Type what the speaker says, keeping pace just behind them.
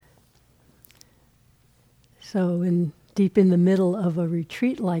So deep in the middle of a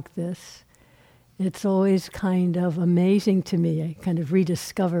retreat like this, it's always kind of amazing to me. I kind of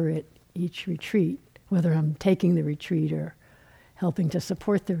rediscover it each retreat, whether I'm taking the retreat or helping to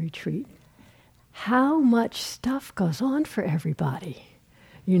support the retreat. How much stuff goes on for everybody,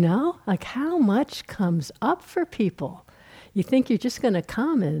 you know? Like how much comes up for people. You think you're just going to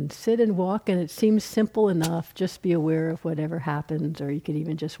come and sit and walk, and it seems simple enough, just be aware of whatever happens, or you could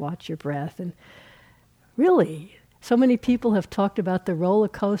even just watch your breath. And really, so many people have talked about the roller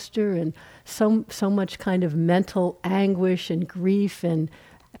coaster and so much kind of mental anguish and grief, and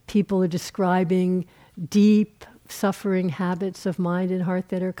people are describing deep suffering habits of mind and heart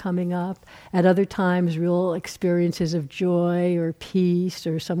that are coming up. At other times, real experiences of joy or peace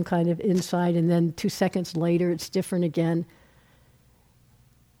or some kind of insight, and then 2 seconds later, it's different again.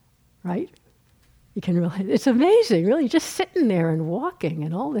 Right? You can really, it's amazing, really, just sitting there and walking,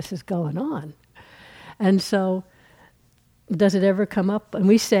 and all this is going on. And so, does it ever come up? And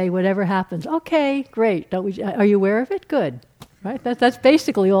we say, whatever happens, okay, great. Don't we? Are you aware of it? Good. Right? That's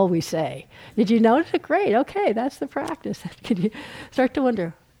basically all we say. Did you notice it? Great. Okay, that's the practice. Can you start to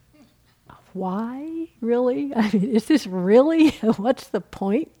wonder, why? Really? I mean, is this really? What's the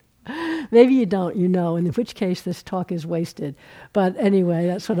point? Maybe you don't, you know, in which case this talk is wasted. But anyway,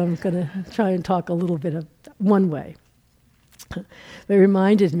 that's what I'm going to try and talk a little bit of one way. It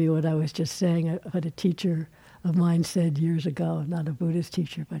reminded me what I was just saying, what a teacher of mine said years ago, not a Buddhist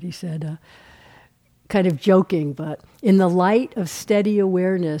teacher, but he said, kind of joking, but in the light of steady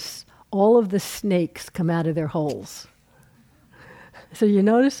awareness, all of the snakes come out of their holes. So you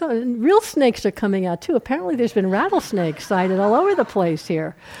notice, real snakes are coming out too. Apparently there's been rattlesnakes sighted all over the place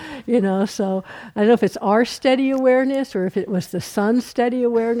here. You know, so I don't know if it's our steady awareness or if it was the sun's steady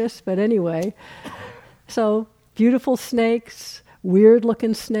awareness, but anyway. So beautiful snakes, weird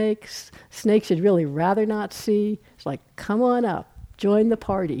looking snakes, snakes you'd really rather not see. It's like, come on up, join the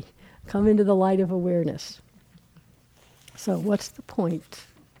party. Come into the light of awareness. So what's the point?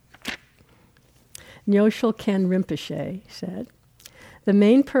 Nyoshul Ken Rinpoche said, the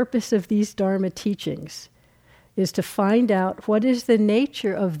main purpose of these Dharma teachings is to find out what is the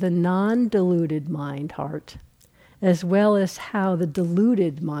nature of the non-deluded mind-heart, as well as how the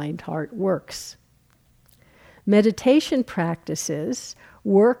deluded mind-heart works. Meditation practices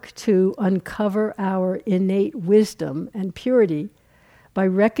work to uncover our innate wisdom and purity by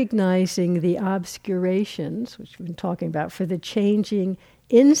recognizing the obscurations, which we've been talking about, for the changing,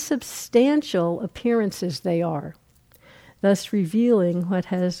 insubstantial appearances they are, thus revealing what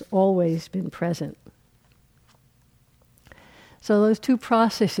has always been present. So those two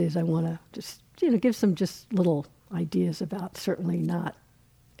processes I want to just, give some just little ideas about, certainly not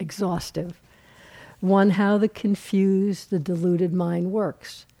exhaustive. One, how the confused, the deluded mind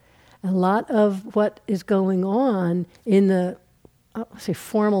works. A lot of what is going on in the I'll say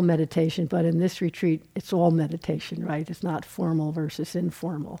formal meditation, but in this retreat, it's all meditation, right? It's not formal versus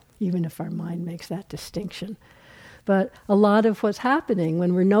informal, even if our mind makes that distinction. But a lot of what's happening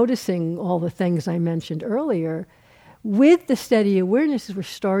when we're noticing all the things I mentioned earlier, with the steady awareness, we're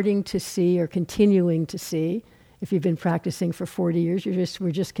starting to see or continuing to see. If you've been practicing for 40 years,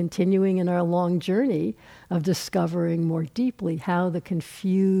 we're just continuing in our long journey of discovering more deeply how the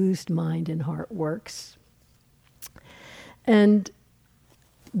confused mind and heart works. And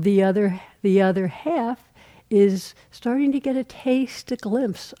the other half is starting to get a taste, a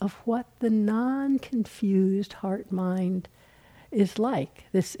glimpse of what the non-confused heart-mind is like,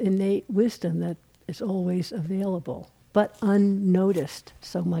 this innate wisdom that is always available, but unnoticed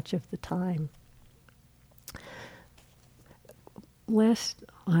so much of the time. Last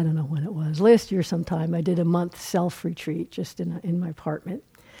year sometime, I did a month self-retreat just in my apartment.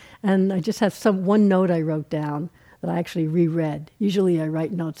 And I just have one note I wrote down that I actually reread. Usually I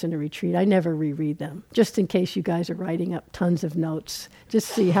write notes in a retreat. I never reread them, just in case you guys are writing up tons of notes. Just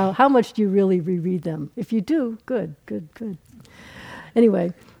see how much do you really reread them. If you do, good.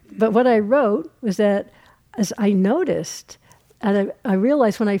 Anyway, but what I wrote was that as I noticed, and I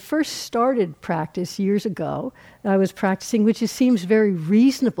realized when I first started practice years ago, I was practicing, which seems very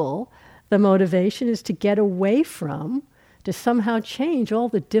reasonable. The motivation is to get away from, to somehow change all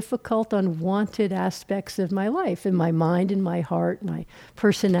the difficult, unwanted aspects of my life, in my mind, in my heart, my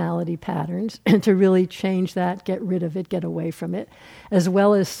personality patterns, and to really change that, get rid of it, get away from it, as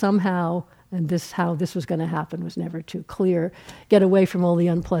well as somehow, and how this was going to happen was never too clear, get away from all the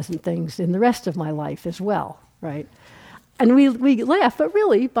unpleasant things in the rest of my life as well, right? And we laugh, but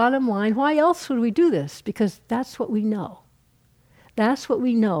really, bottom line, why else would we do this? Because that's what we know. That's what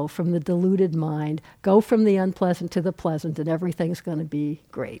we know from the deluded mind. Go from the unpleasant to the pleasant and everything's going to be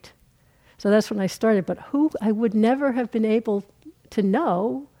great. So that's when I started. But I would never have been able to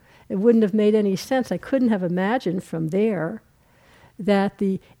know. It wouldn't have made any sense. I couldn't have imagined from there that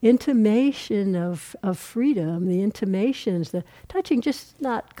the intimation of freedom, the intimations, the touching, just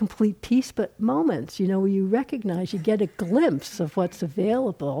not complete peace, but moments, where you recognize, you get a glimpse of what's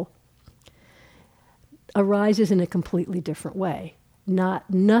available, arises in a completely different way.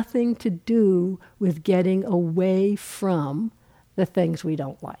 Nothing to do with getting away from the things we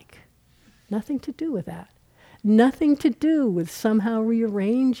don't like. Nothing to do with that. Nothing to do with somehow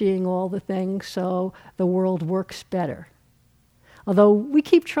rearranging all the things so the world works better. Although we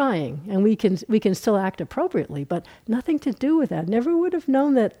keep trying, and we can still act appropriately, but nothing to do with that. Never would have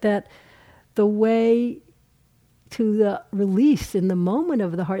known that the way to the release in the moment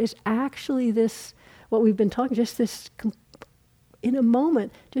of the heart is actually this, what we've been talking, just this, in a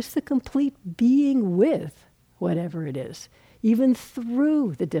moment, just the complete being with whatever it is, even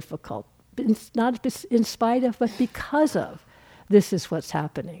through the difficult, not in spite of, but because of. This is what's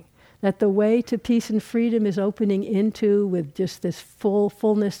happening. That the way to peace and freedom is opening into with just this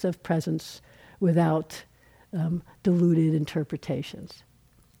fullness of presence without diluted interpretations.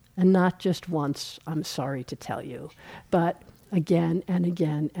 And not just once, I'm sorry to tell you, but again and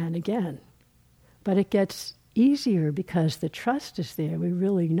again and again. But it gets easier because the trust is there. We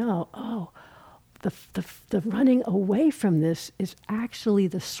really know, the running away from this is actually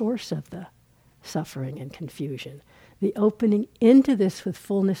the source of the suffering and confusion. The opening into this with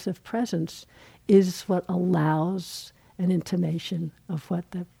fullness of presence is what allows an intimation of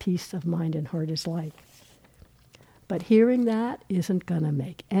what the peace of mind and heart is like. But hearing that isn't going to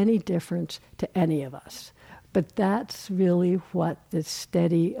make any difference to any of us. But that's really what the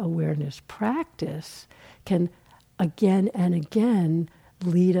steady awareness practice can again and again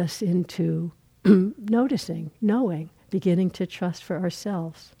lead us into noticing, knowing, beginning to trust for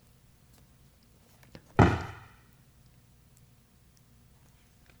ourselves.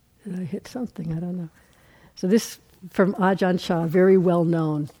 Did I hit something? I don't know. So this from Ajahn Chah, very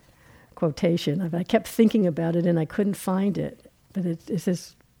well-known quotation. I kept thinking about it and I couldn't find it. But it's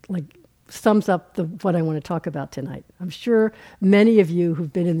just like sums up what I want to talk about tonight. I'm sure many of you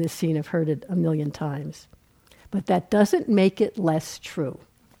who've been in this scene have heard it a million times. But that doesn't make it less true.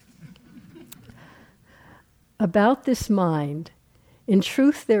 About this mind, in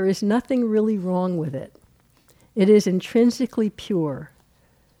truth, there is nothing really wrong with it. It is intrinsically pure.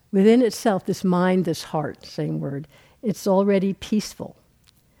 Within itself, this mind, this heart, same word, it's already peaceful.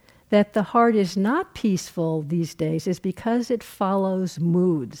 That the heart is not peaceful these days is because it follows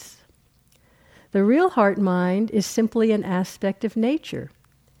moods. The real heart mind is simply an aspect of nature.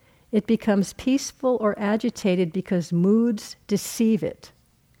 It becomes peaceful or agitated because moods deceive it.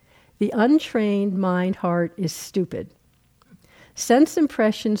 The untrained mind-heart is stupid. Sense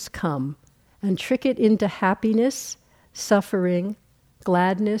impressions come and trick it into happiness, suffering,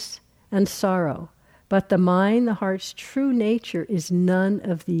 gladness, and sorrow. But the mind, the heart's true nature, is none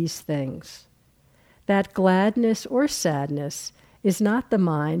of these things. That gladness or sadness is not the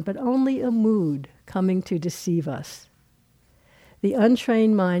mind, but only a mood coming to deceive us. The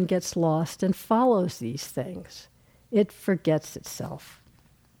untrained mind gets lost and follows these things. It forgets itself.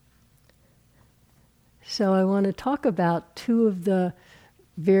 So I want to talk about two of the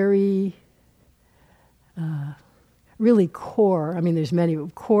very really core, there's many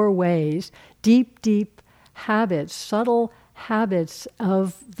core ways, deep habits, subtle habits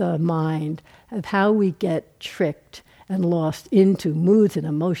of the mind, of how we get tricked and lost into moods and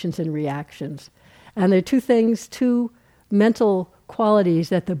emotions and reactions. And there are two mental qualities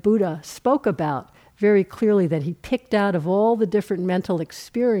that the Buddha spoke about very clearly, that he picked out of all the different mental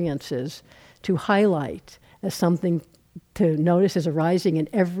experiences to highlight as something to notice as arising in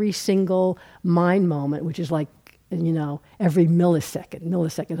every single mind moment, which is like, every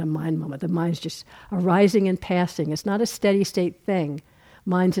millisecond a mind moment. The mind's just arising and passing. It's not a steady state thing.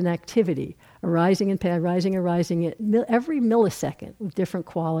 Mind's an activity, arising and arising, every millisecond with different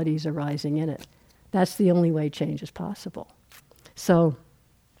qualities arising in it. That's the only way change is possible. So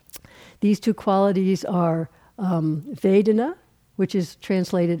these two qualities are Vedanā, which is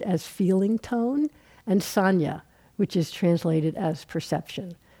translated as feeling tone, and Sañña, which is translated as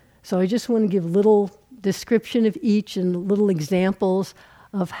perception. So I just want to give little description of each and little examples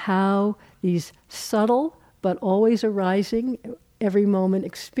of how these subtle but always arising every moment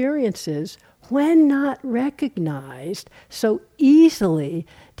experiences, when not recognized, so easily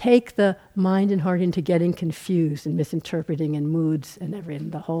take the mind and heart into getting confused and misinterpreting in moods and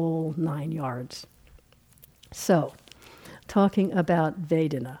the whole 9 yards. So, talking about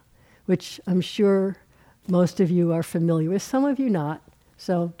Vedanā, which I'm sure most of you are familiar with, some of you not.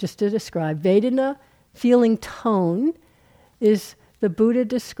 So just to describe, Vedanā, feeling tone, is the Buddha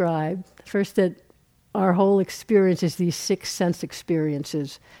described, first that our whole experience is these 6 sense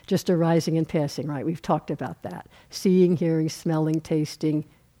experiences just arising and passing, right? We've talked about that. Seeing, hearing, smelling, tasting,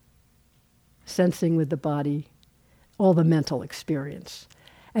 sensing with the body, all the mental experience.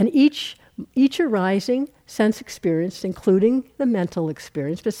 And each arising sense experience, including the mental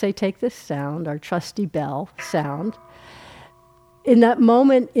experience, but say take this sound, our trusty bell sound, in that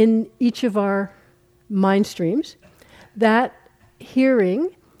moment in each of our mind streams, that hearing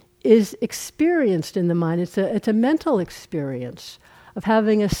is experienced in the mind. It's a mental experience of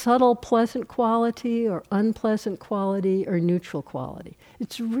having a subtle pleasant quality or unpleasant quality or neutral quality.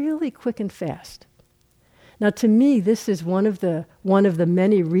 It's really quick and fast. Now, to me, this is one of the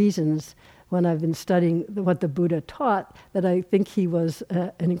many reasons when I've been studying what the Buddha taught that I think he was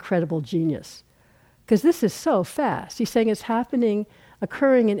an incredible genius. Because this is so fast. He's saying it's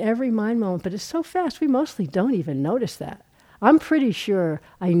occurring in every mind moment, but it's so fast we mostly don't even notice that. I'm pretty sure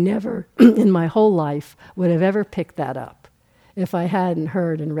I never in my whole life would have ever picked that up if I hadn't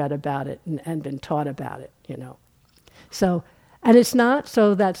heard and read about it and been taught about it, you know. So, and it's not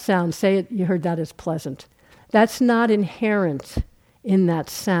so that sound, say it, you heard that as pleasant. That's not inherent in that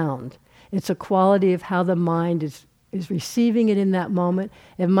sound. It's a quality of how the mind is receiving it in that moment.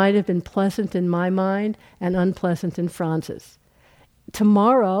 It might have been pleasant in my mind and unpleasant in Franz's.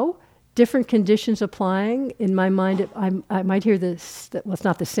 Tomorrow, different conditions applying in my mind, I might hear this, well, it's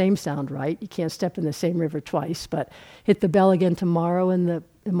not the same sound, right? You can't step in the same river twice, but hit the bell again tomorrow and it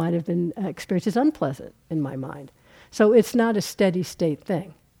might have been experienced as unpleasant in my mind. So it's not a steady state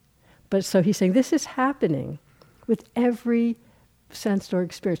thing. But so he's saying this is happening with every sense or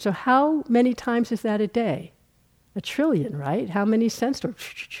experience. So how many times is that a day? 1 trillion, right? How many sense or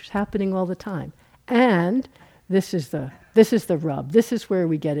happening all the time? And this is the rub. This is where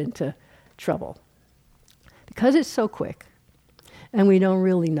we get into trouble. Because it's so quick and we don't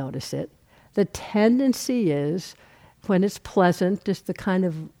really notice it, the tendency is when it's pleasant just to kind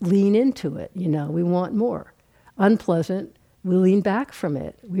of lean into it. You know, we want more. Unpleasant, we lean back from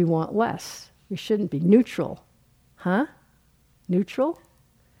it. We want less. We shouldn't be neutral. Huh? Neutral?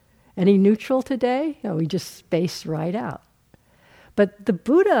 Any neutral today? No, we just space right out. But the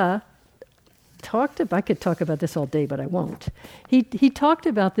Buddha I could talk about this all day, but I won't. He talked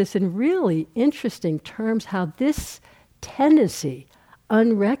about this in really interesting terms, how this tendency,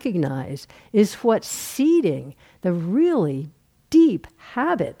 unrecognized, is what's seeding the really deep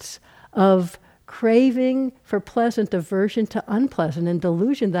habits of craving for pleasant, aversion to unpleasant, and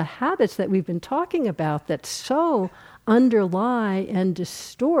delusion, the habits that we've been talking about that so underlie and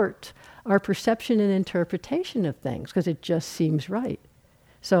distort our perception and interpretation of things, because it just seems right.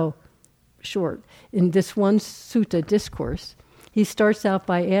 So, short, in this one sutta discourse, he starts out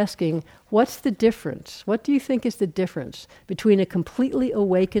by asking, what's the difference? What do you think is the difference between a completely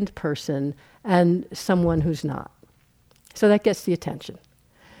awakened person and someone who's not? So that gets the attention.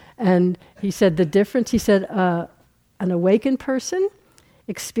 And he said the difference, an awakened person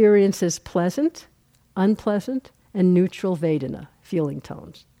experiences pleasant, unpleasant, and neutral Vedanā, feeling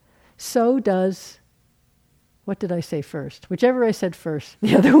tones. So does, what did I say first? Whichever I said first,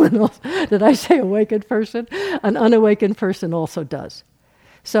 the other one also, did I say awakened person? An unawakened person also does.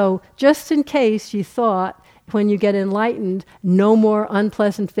 So just in case you thought when you get enlightened, no more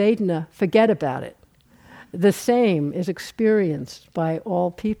unpleasant Vedanā, forget about it. The same is experienced by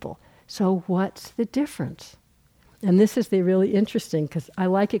all people. So what's the difference? And this is the really interesting, because I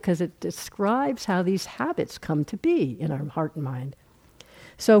like it because it describes how these habits come to be in our heart and mind.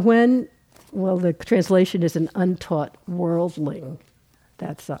 So the translation is an untaught worldling,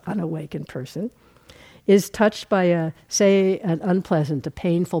 that's an unawakened person, is touched by an unpleasant, a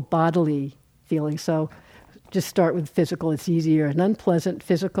painful bodily feeling. So just start with physical, it's easier. An unpleasant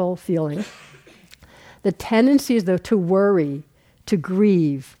physical feeling. The tendency is, though, to worry, to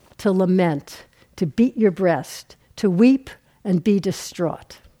grieve, to lament, to beat your breast, to weep and be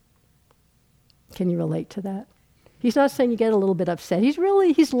distraught. Can you relate to that? He's not saying you get a little bit upset. He's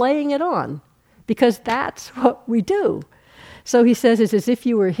laying it on, because that's what we do. So he says it's as if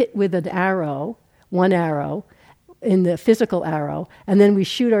you were hit with an arrow, one arrow, in the physical arrow, and then we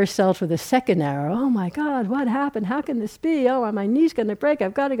shoot ourselves with a second arrow. Oh my God, what happened? How can this be? Oh, my knee's going to break.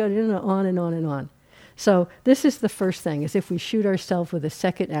 I've got to go on and on and on. So this is the first thing, is if we shoot ourselves with a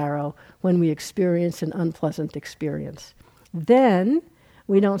second arrow when we experience an unpleasant experience. Then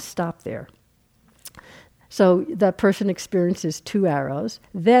we don't stop there. So that person experiences 2 arrows.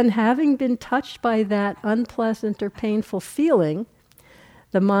 Then, having been touched by that unpleasant or painful feeling,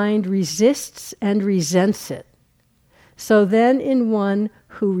 the mind resists and resents it. So then in one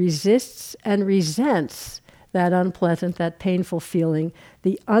who resists and resents that unpleasant, that painful feeling,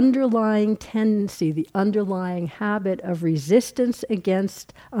 the underlying tendency, the underlying habit of resistance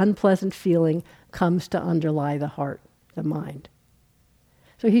against unpleasant feeling comes to underlie the heart, the mind.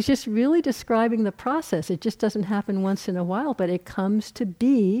 So he's just really describing the process. It just doesn't happen once in a while, but it comes to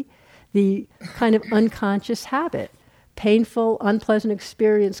be the kind of unconscious habit. Painful, unpleasant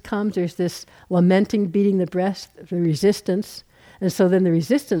experience comes, there's this lamenting, beating the breast, the resistance, and so then the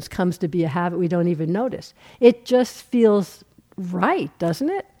resistance comes to be a habit we don't even notice. It just feels right, doesn't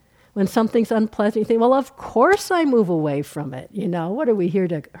it? When something's unpleasant, you think, well, of course I move away from it. You know, what are we here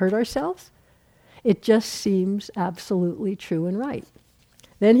to hurt ourselves? It just seems absolutely true and right.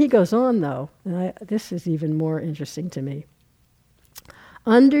 Then he goes on, though, and this is even more interesting to me.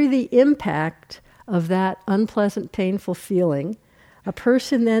 Under the impact of that unpleasant, painful feeling, a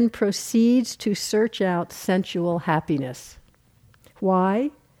person then proceeds to search out sensual happiness.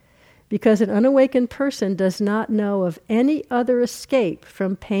 Why? Because an unawakened person does not know of any other escape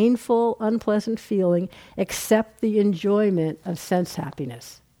from painful, unpleasant feeling except the enjoyment of sense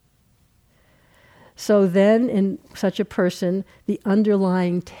happiness. So then, in such a person, the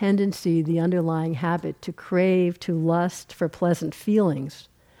underlying tendency, the underlying habit to crave, to lust for pleasant feelings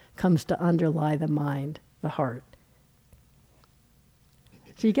comes to underlie the mind, the heart.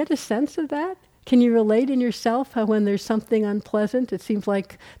 Do you get a sense of that? Can you relate in yourself how when there's something unpleasant, it seems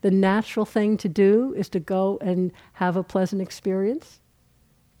like the natural thing to do is to go and have a pleasant experience?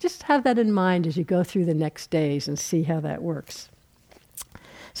 Just have that in mind as you go through the next days and see how that works.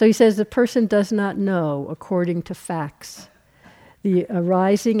 So he says the person does not know, according to facts, the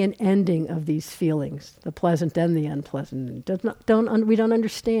arising and ending of these feelings, the pleasant and the unpleasant. We don't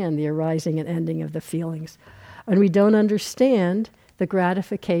understand the arising and ending of the feelings. And we don't understand the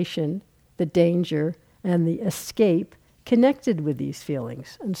gratification, the danger, and the escape connected with these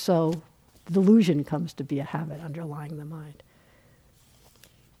feelings. And so delusion comes to be a habit underlying the mind.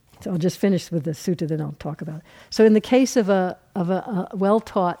 So I'll just finish with the sutta, then I'll talk about it. So in the case of a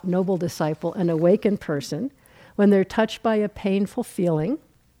well-taught, noble disciple, an awakened person, when they're touched by a painful feeling,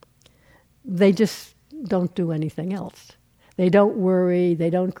 they just don't do anything else. They don't worry, they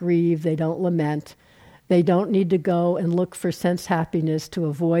don't grieve, they don't lament. They don't need to go and look for sense happiness to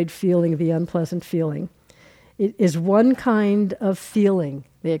avoid feeling the unpleasant feeling. It is one kind of feeling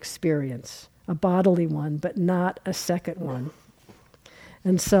they experience, a bodily one, but not a second one.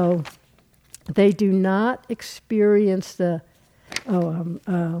 And so they do not experience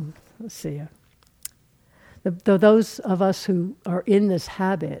those of us who are in this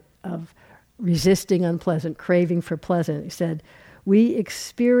habit of resisting unpleasant, craving for pleasant, he said, we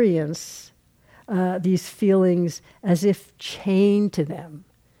experience these feelings as if chained to them,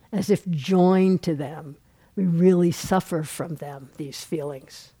 as if joined to them. We really suffer from them, these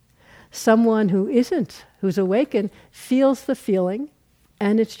feelings. Someone who's awakened, feels the feeling,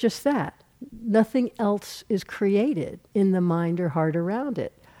 and it's just that. Nothing else is created in the mind or heart around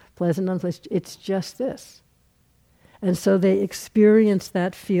it. Pleasant, unpleasant, it's just this. And so they experience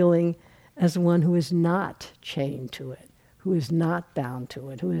that feeling as one who is not chained to it, who is not bound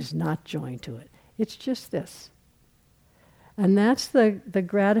to it, who is not joined to it. It's just this. And that's the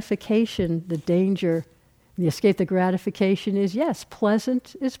gratification, the danger, the escape. The gratification is, yes,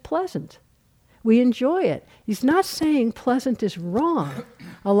 pleasant is pleasant. We enjoy it. He's not saying pleasant is wrong.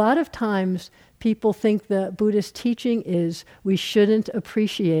 A lot of times people think the Buddhist teaching is we shouldn't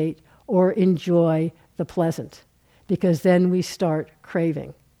appreciate or enjoy the pleasant because then we start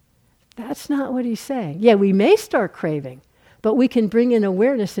craving. That's not what he's saying. Yeah, we may start craving, but we can bring in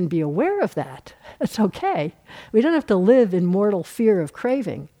awareness and be aware of that. It's okay. We don't have to live in mortal fear of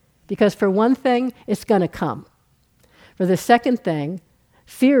craving because for one thing, it's going to come. For the second thing,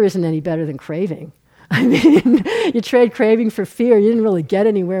 fear isn't any better than craving. I mean, you trade craving for fear, you didn't really get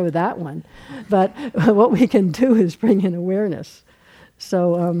anywhere with that one. But what we can do is bring in awareness.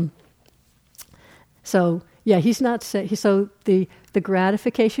 So yeah, he's not saying, so the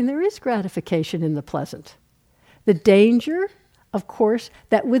gratification, there is gratification in the pleasant. The danger, of course,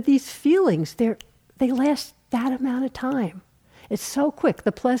 that with these feelings, they last that amount of time. It's so quick,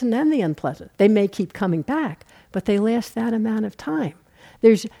 the pleasant and the unpleasant. They may keep coming back, but they last that amount of time.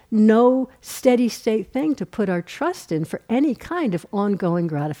 There's no steady state thing to put our trust in for any kind of ongoing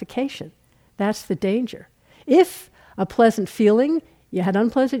gratification. That's the danger. If a pleasant feeling, you had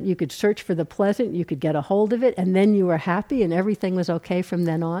unpleasant, you could search for the pleasant, you could get a hold of it, and then you were happy and everything was okay from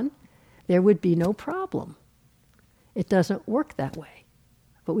then on, there would be no problem. It doesn't work that way.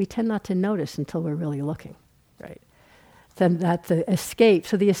 But we tend not to notice until we're really looking, right? Then that's the escape.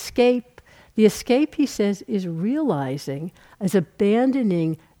 So the escape, The escape, he says, is realizing, is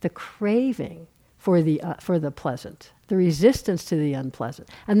abandoning the craving for the pleasant, the resistance to the unpleasant.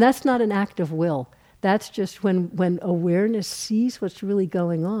 And that's not an act of will. That's just when awareness sees what's really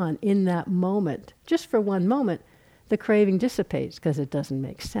going on in that moment. Just for one moment, the craving dissipates because it doesn't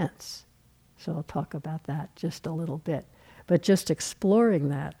make sense. So I'll talk about that just a little bit. But just exploring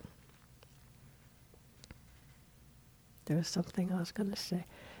that. There was something I was going to say,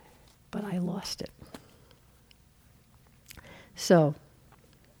 but I lost it. So,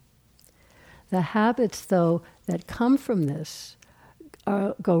 the habits, though, that come from this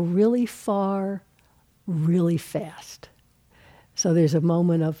go really far, really fast. So there's a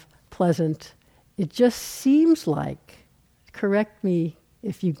moment of pleasant, it just seems like, correct me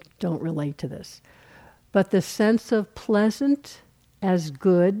if you don't relate to this, but the sense of pleasant as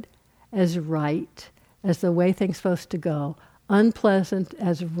good, as right, as the way things are supposed to go, unpleasant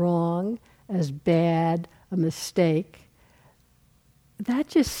as wrong, as bad, a mistake, that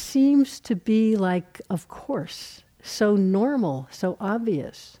just seems to be like, of course, so normal, so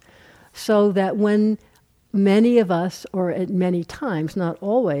obvious. So that when many of us, or at many times, not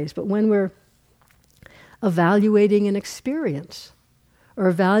always, but when we're evaluating an experience or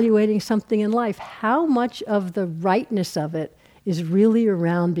evaluating something in life, how much of the rightness of it is really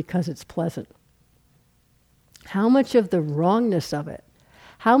around because it's pleasant? How much of the wrongness of it?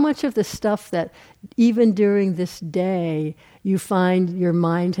 How much of the stuff that even during this day you find your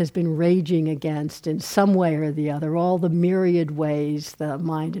mind has been raging against in some way or the other, all the myriad ways the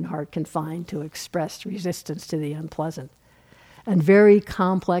mind and heart can find to express resistance to the unpleasant, and very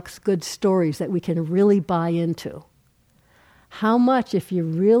complex good stories that we can really buy into. How much, if you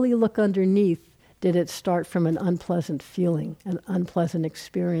really look underneath, did it start from an unpleasant feeling, an unpleasant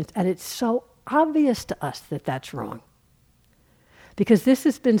experience? And it's so obvious to us that that's wrong. Because this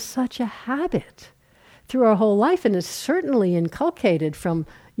has been such a habit through our whole life, and it's certainly inculcated from,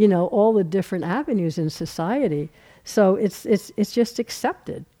 all the different avenues in society. So it's just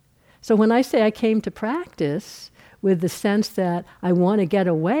accepted. So when I say I came to practice with the sense that I want to get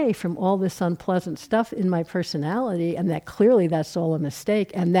away from all this unpleasant stuff in my personality, and that clearly that's all a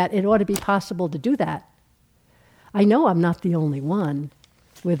mistake, and that it ought to be possible to do that, I know I'm not the only one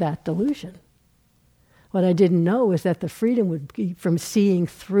with that delusion. What I didn't know was that the freedom would be from seeing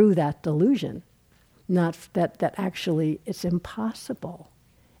through that delusion, not that actually it's impossible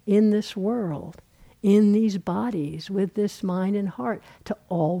in this world, in these bodies, with this mind and heart, to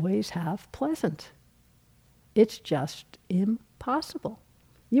always have pleasant. It's just impossible.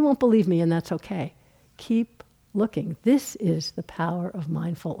 You won't believe me, and that's okay. Keep looking. This is the power of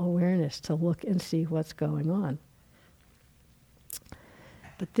mindful awareness, to look and see what's going on.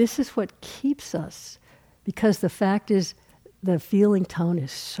 But this is what keeps us. Because the fact is, the feeling tone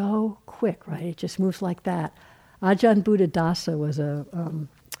is so quick, right? It just moves like that. Ajahn Buddhadasa was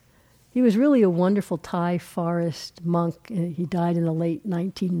he was really a wonderful Thai forest monk. He died in the late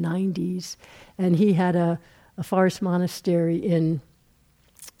 1990s. And he had a forest monastery in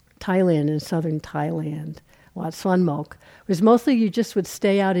Thailand, in southern Thailand, Wat Suan Mok. It was mostly you just would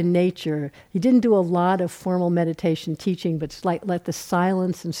stay out in nature. He didn't do a lot of formal meditation teaching, but let the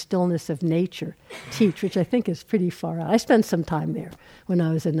silence and stillness of nature teach, which I think is pretty far out. I spent some time there when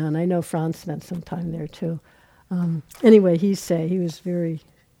I was a nun. I know Franz spent some time there too. Anyway, he was very,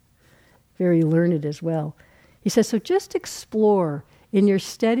 very learned as well. He says, so just explore in your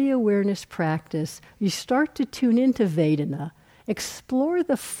steady awareness practice. You start to tune into Vedanā. Explore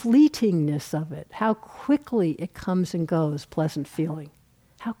the fleetingness of it, how quickly it comes and goes, pleasant feeling.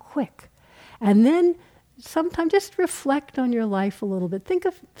 How quick. And then sometimes just reflect on your life a little bit. Think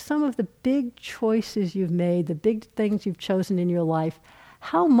of some of the big choices you've made, the big things you've chosen in your life.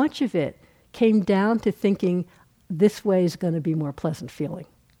 How much of it came down to thinking this way is going to be more pleasant feeling?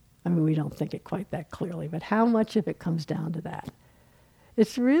 I mean, we don't think it quite that clearly, but how much of it comes down to that?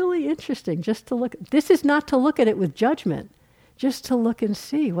 It's really interesting just to look. This is not to look at it with judgment. Just to look and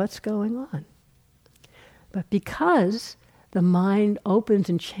see what's going on. But because the mind opens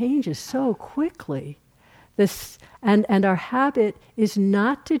and changes so quickly, and our habit is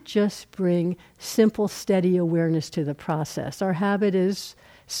not to just bring simple, steady awareness to the process. Our habit is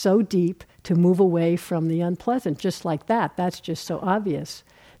so deep to move away from the unpleasant, just like that. That's just so obvious.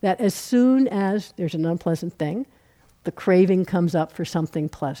 That as soon as there's an unpleasant thing, the craving comes up for something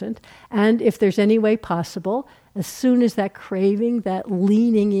pleasant. And if there's any way possible, as soon as that craving, that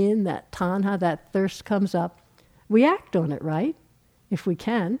leaning in, that tanha, that thirst comes up, we act on it, right? If we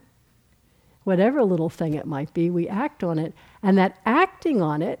can. Whatever little thing it might be, we act on it. And that acting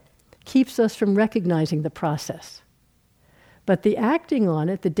on it keeps us from recognizing the process. But the acting on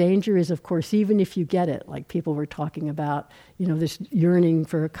it, the danger is, of course, even if you get it, like people were talking about, this yearning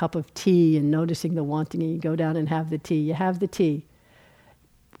for a cup of tea and noticing the wanting, and you go down and have the tea. You have the tea.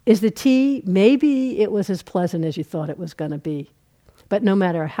 Is the tea, maybe it was as pleasant as you thought it was going to be. But no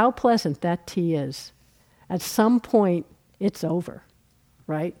matter how pleasant that tea is, at some point, it's over,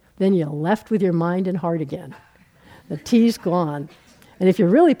 right? Then you're left with your mind and heart again. The tea's gone. And if you're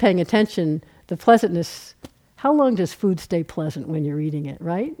really paying attention, the pleasantness, how long does food stay pleasant when you're eating it,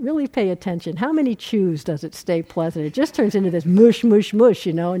 right? Really pay attention. How many chews does it stay pleasant? It just turns into this mush, mush, mush,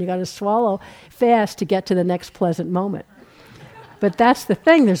 and you got to swallow fast to get to the next pleasant moment. But that's the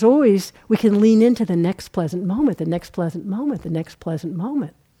thing. There's always, we can lean into the next pleasant moment, the next pleasant moment, the next pleasant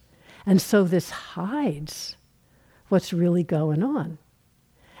moment. And so this hides what's really going on.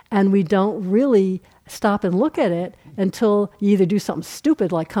 And we don't really stop and look at it until you either do something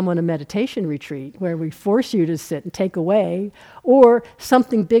stupid like come on a meditation retreat where we force you to sit and take away, or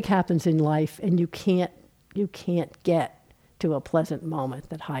something big happens in life and you can't get to a pleasant moment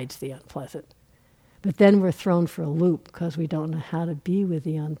that hides the unpleasant. But then we're thrown for a loop because we don't know how to be with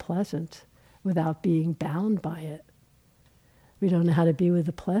the unpleasant without being bound by it. We don't know how to be with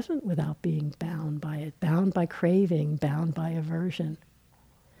the pleasant without being bound by it, bound by craving, bound by aversion.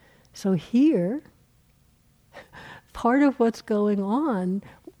 So here, part of what's going on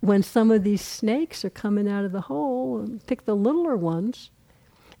when some of these snakes are coming out of the hole, and pick the littler ones,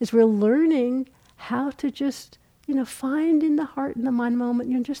 is we're learning how to just, find in the heart and the mind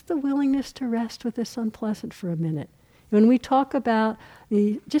moment, just the willingness to rest with this unpleasant for a minute. When we talk about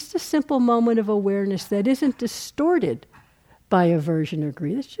just a simple moment of awareness that isn't distorted by aversion or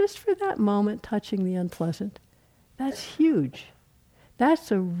greed, it's just for that moment touching the unpleasant. That's huge. That's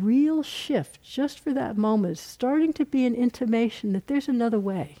a real shift just for that moment. It's starting to be an intimation that there's another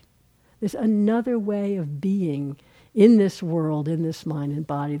way. There's another way of being in this world, in this mind and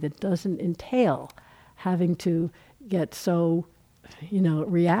body that doesn't entail having to get so,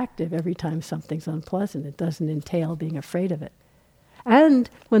 reactive every time something's unpleasant. It doesn't entail being afraid of it. And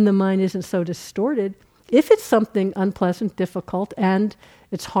when the mind isn't so distorted, if it's something unpleasant, difficult, and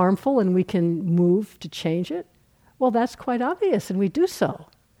it's harmful and we can move to change it, well, that's quite obvious, and we do so.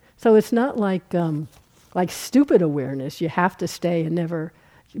 So it's not like stupid awareness. You have to stay and never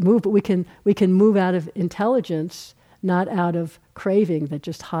move, but we can move out of intelligence, not out of craving that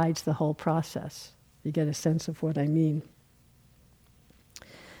just hides the whole process. You get a sense of what I mean.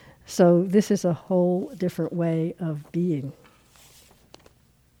 So this is a whole different way of being.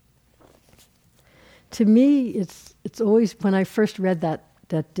 To me, it's always, when I first read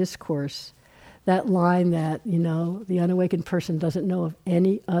that discourse, that line that, the unawakened person doesn't know of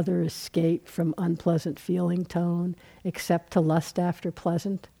any other escape from unpleasant feeling tone except to lust after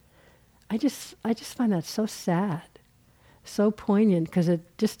pleasant. I just find that so sad, so poignant, because it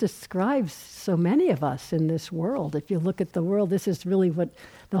just describes so many of us in this world. If you look at the world, this is really what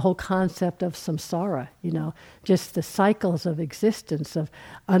the whole concept of samsara, just the cycles of existence, of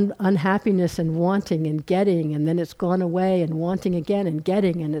unhappiness and wanting and getting, and then it's gone away, and wanting again and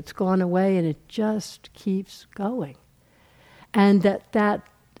getting, and it's gone away, and it just keeps going. And that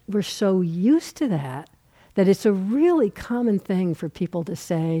we're so used to that it's a really common thing for people to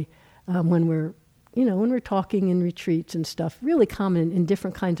say when we're talking in retreats and stuff, really common in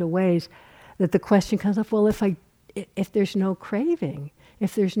different kinds of ways, that the question comes up, well, if there's no craving,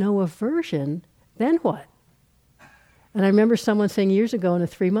 if there's no aversion, then what? And I remember someone saying years ago in a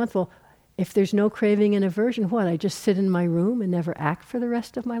 3-month, well, if there's no craving and aversion, what? I just sit in my room and never act for the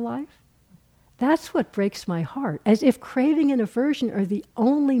rest of my life? That's what breaks my heart. As if craving and aversion are the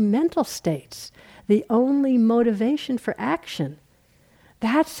only mental states, the only motivation for action.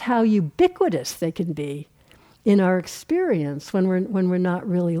 That's how ubiquitous they can be in our experience when we're not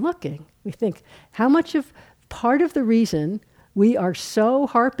really looking. We think, how much of part of the reason we are so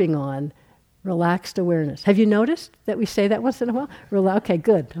harping on relaxed awareness. Have you noticed that we say that once in a while? Okay,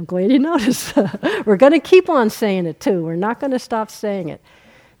 good. I'm glad you noticed. We're going to keep on saying it too. We're not going to stop saying it.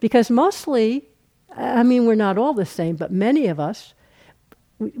 Because mostly, we're not all the same, but many of us,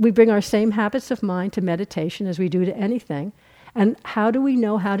 we bring our same habits of mind to meditation as we do to anything. And how do we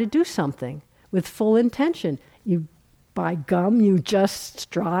know how to do something with full intention? By gum, you just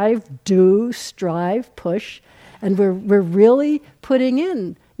strive, push, and we're really putting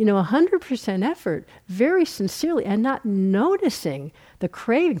in, 100% effort, very sincerely, and not noticing the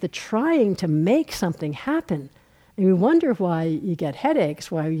craving, the trying to make something happen. And we wonder why you get headaches,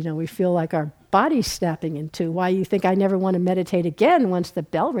 why, we feel like our body's snapping in two, why you think I never want to meditate again once the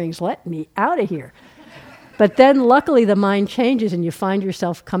bell rings, let me out of here. But then luckily the mind changes and you find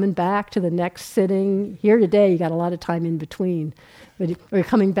yourself coming back to the next sitting. Here today, you got a lot of time in between. But you're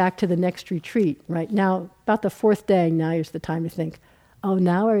coming back to the next retreat, right? Now, about the fourth day, now is the time to think, oh,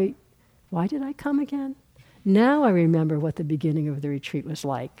 why did I come again? Now I remember what the beginning of the retreat was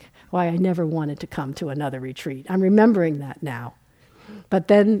like, why I never wanted to come to another retreat. I'm remembering that now. But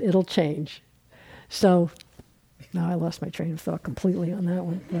then it'll change. So now I lost my train of thought completely on that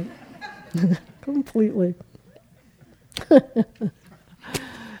one. But completely.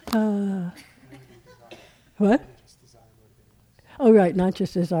 What? Oh, right, not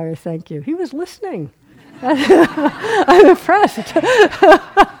just desire, thank you. He was listening. I'm impressed.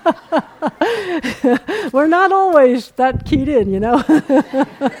 We're not always that keyed in, you know.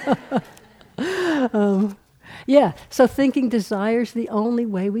 So thinking desire is the only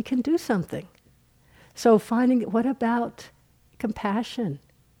way we can do something. So what about compassion?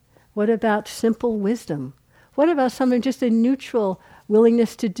 What about simple wisdom? What about something just a neutral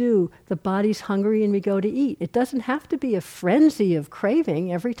willingness to do? The body's hungry and we go to eat. It doesn't have to be a frenzy of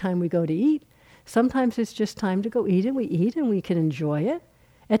craving every time we go to eat. Sometimes it's just time to go eat and we can enjoy it.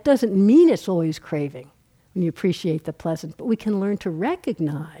 It doesn't mean it's always craving when you appreciate the pleasant, but we can learn to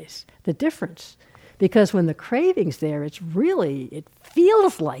recognize the difference. Because when the craving's there, it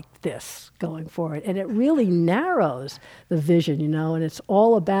feels like this going forward, and it really narrows the vision, you know, and it's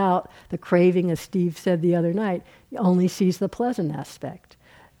all about the craving, as Steve said the other night, only sees the pleasant aspect.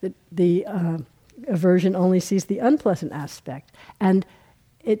 The aversion only sees the unpleasant aspect. And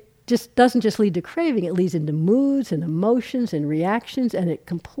it just doesn't just lead to craving, it leads into moods and emotions and reactions, and it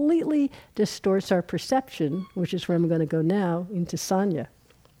completely distorts our perception, which is where I'm going to go now, into Sañña.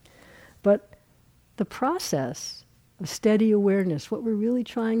 But the process of steady awareness, what we're really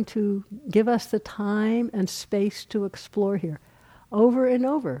trying to give us the time and space to explore here, over and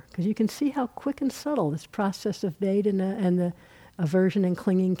over, because you can see how quick and subtle this process of Vedanā and the aversion and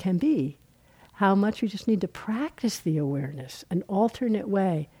clinging can be, how much you just need to practice the awareness, an alternate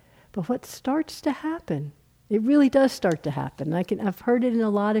way. But what starts to happen, it really does start to happen, I've heard it in a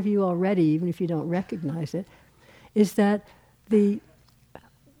lot of you already, even if you don't recognize it, is that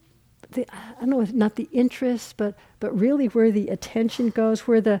I don't know, not the interest, but really where the attention goes,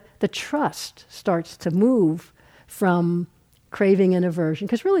 where the trust starts to move from craving and aversion.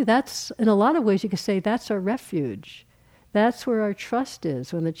 Because really that's, in a lot of ways you could say that's our refuge. That's where our trust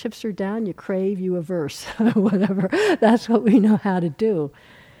is. When the chips are down, you crave, you averse, whatever. That's what we know how to do.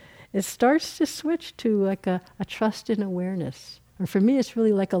 It starts to switch to like a trust in awareness. Or for me, it's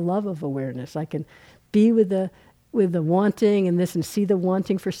really like a love of awareness. I can be with the wanting and this and see the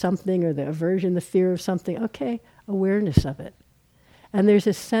wanting for something or the aversion, the fear of something. Okay, awareness of it. And there's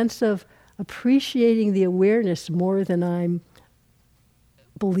a sense of appreciating the awareness more than I'm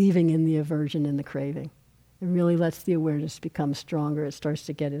believing in the aversion and the craving. It really lets the awareness become stronger. It starts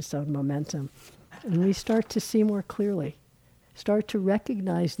to get its own momentum. And we start to see more clearly, start to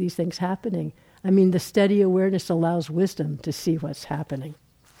recognize these things happening. I mean, the steady awareness allows wisdom to see what's happening.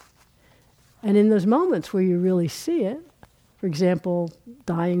 And in those moments where you really see it, for example,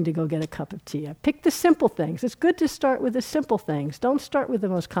 dying to go get a cup of tea, I pick the simple things. It's good to start with the simple things. Don't start with the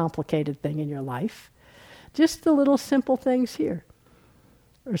most complicated thing in your life. Just the little simple things here.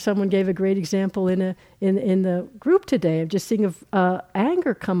 Or someone gave a great example in the group today of just seeing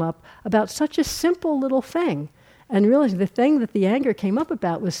anger come up about such a simple little thing. And realizing the thing that the anger came up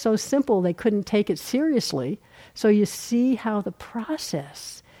about was so simple they couldn't take it seriously. So you see how the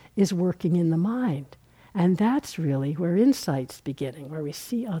process is working in the mind. And that's really where insight's beginning, where we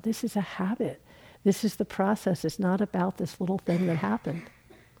see, oh, this is a habit. This is the process. It's not about this little thing that happened.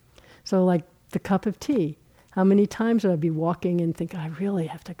 So like the cup of tea. How many times would I be walking and think, I really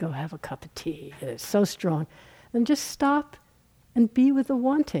have to go have a cup of tea. It's so strong. And just stop and be with the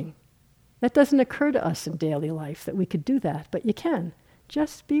wanting. That doesn't occur to us in daily life that we could do that, but you can.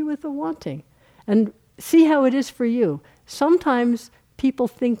 Just be with the wanting. And see how it is for you. Sometimes people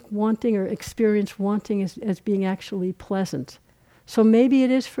think wanting or experience wanting as being actually pleasant. So maybe it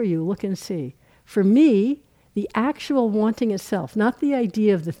is for you. Look and see. For me, the actual wanting itself, not the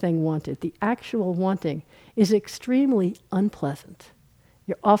idea of the thing wanted, the actual wanting is extremely unpleasant.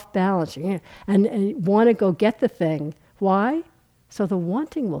 You're off balance and you want to go get the thing. Why? So the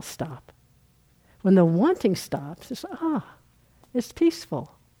wanting will stop. When the wanting stops, it's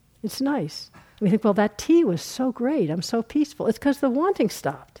peaceful. It's nice. We think, well, that tea was so great. I'm so peaceful. It's because the wanting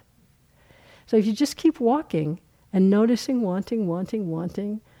stopped. So if you just keep walking and noticing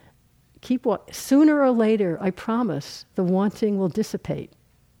wanting, keep walking. Sooner or later, I promise, the wanting will dissipate.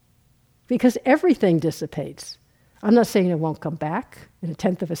 Because everything dissipates. I'm not saying it won't come back in a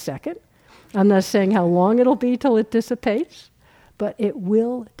tenth of a second, I'm not saying how long it'll be till it dissipates, but it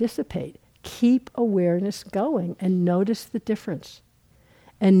will dissipate. Keep awareness going and notice the difference.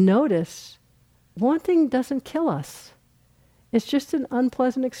 And notice, wanting doesn't kill us. It's just an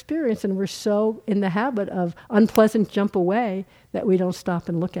unpleasant experience, and we're so in the habit of unpleasant jump away that we don't stop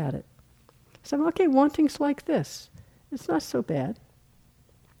and look at it. So, okay, wanting's like this. It's not so bad.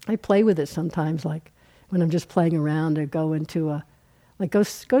 I play with it sometimes, like when I'm just playing around, or go into go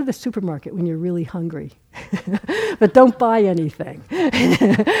to the supermarket when you're really hungry. But don't buy anything.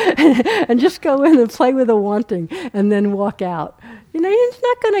 And just go in and play with the wanting and then walk out. It's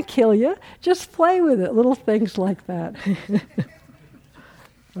not going to kill you. Just play with it, little things like that.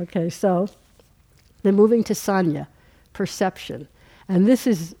 Okay, so then moving to Sañña, perception. And this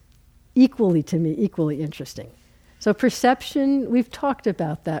is equally interesting. So perception, we've talked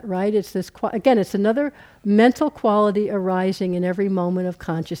about that, right? It's this, again, it's another mental quality arising in every moment of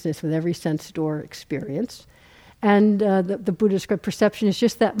consciousness with every sense door experience. And the Buddha described perception is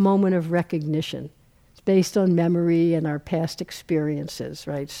just that moment of recognition. It's based on memory and our past experiences,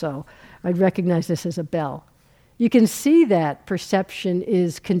 right? So I'd recognize this as a bell. You can see that perception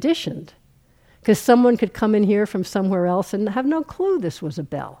is conditioned, because someone could come in here from somewhere else and have no clue this was a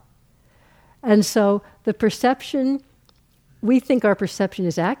bell. And so the perception, we think our perception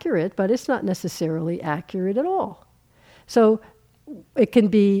is accurate, but it's not necessarily accurate at all. So it can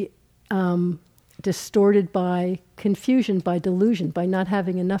be distorted by confusion, by delusion, by not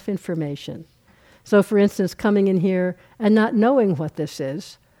having enough information. So for instance, coming in here and not knowing what this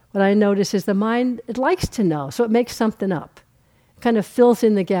is, what I notice is the mind, it likes to know, so it makes something up. It kind of fills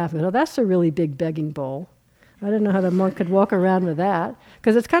in the gap. Oh, that's a really big begging bowl. I don't know how the monk could walk around with that,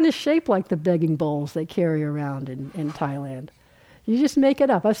 because it's kind of shaped like the begging bowls they carry around in Thailand. You just make it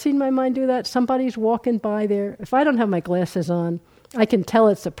up. I've seen my mind do that. Somebody's walking by there. If I don't have my glasses on, I can tell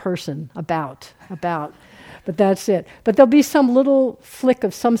it's a person about. But that's it. But there'll be some little flick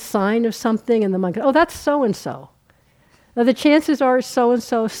of some sign of something, and the monk goes, oh, that's so-and-so. Now the chances are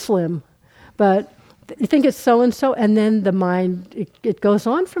so-and-so slim, but you think it's so-and-so, and then the mind, it goes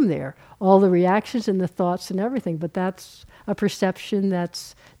on from there. All the reactions and the thoughts and everything, but that's a perception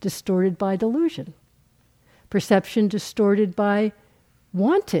that's distorted by delusion. Perception distorted by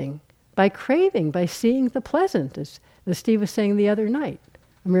wanting, by craving, by seeing the pleasant, as Steve was saying the other night.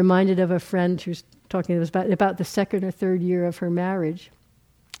 I'm reminded of a friend who's talking about the second or third year of her marriage.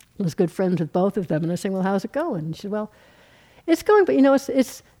 I was good friends with both of them, and I was saying, well, how's it going? And she said, well, it's going, but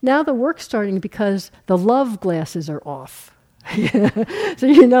it's now the work's starting because the love glasses are off. So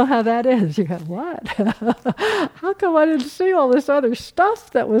you know how that is. You go, what? How come I didn't see all this other stuff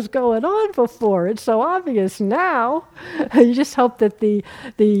that was going on before? It's so obvious now. You just hope that the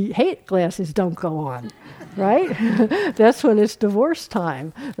hate glasses don't go on, right? That's when it's divorce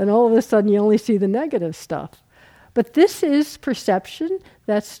time. Then all of a sudden you only see the negative stuff. But this is perception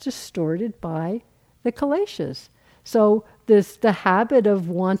that's distorted by the kileshas. So the habit of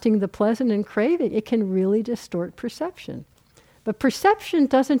wanting the pleasant and craving, it can really distort perception. But perception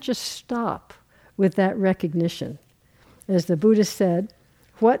doesn't just stop with that recognition. As the Buddha said,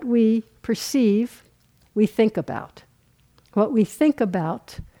 what we perceive, we think about. What we think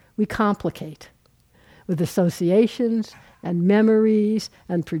about, we complicate with associations and memories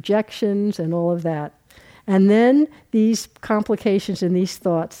and projections and all of that. And then these complications and these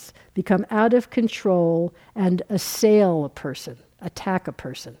thoughts become out of control and assail a person, attack a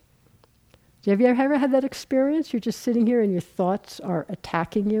person. Have you ever had that experience? You're just sitting here and your thoughts are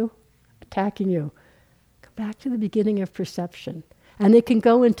attacking you. Come back to the beginning of perception. And it can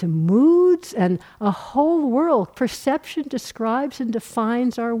go into moods and a whole world. Perception describes and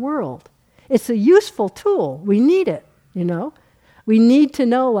defines our world. It's a useful tool. We need it, We need to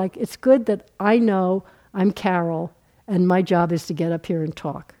know, like, it's good that I know I'm Carol and my job is to get up here and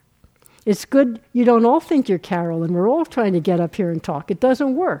talk. It's good you don't all think you're Carol and we're all trying to get up here and talk. It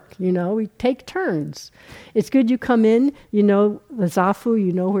doesn't work, we take turns. It's good you come in, the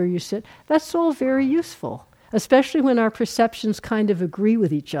zafu, where you sit. That's all very useful, especially when our perceptions kind of agree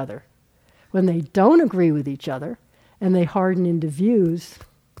with each other. When they don't agree with each other and they harden into views,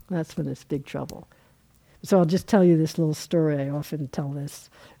 that's when it's big trouble. So I'll just tell you this little story. I often tell this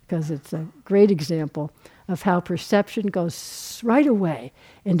because it's a great example of how perception goes right away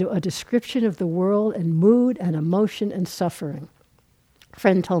into a description of the world and mood and emotion and suffering. A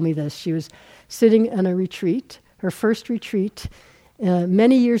friend told me this. She was sitting on a retreat, her first retreat,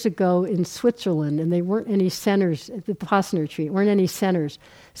 many years ago in Switzerland, and there weren't any centers, at the Vipassana retreat, weren't any centers.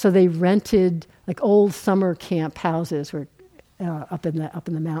 So they rented like old summer camp houses up in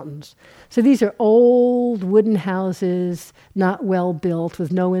the mountains. So these are old wooden houses, not well built,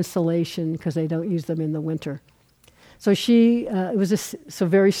 with no insulation because they don't use them in the winter. So it was so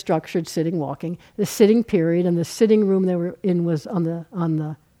very structured sitting, walking. The sitting period, and the sitting room they were in was on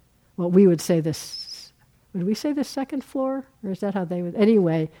the what we would say this. Would we say the second floor, or is that how they would?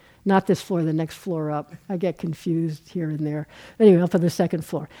 Anyway, not this floor, the next floor up. I get confused here and there. Anyway, up on the second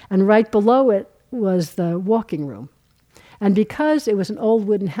floor, and right below it was the walking room. And because it was an old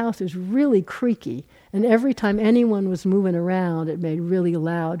wooden house, it was really creaky, and every time anyone was moving around, it made really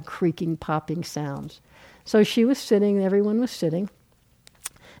loud creaking, popping sounds. So she was sitting, everyone was sitting,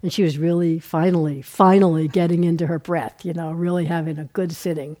 and she was really finally getting into her breath, really having a good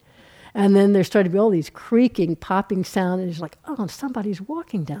sitting. And then there started to be all these creaking, popping sounds, and it's like, oh, somebody's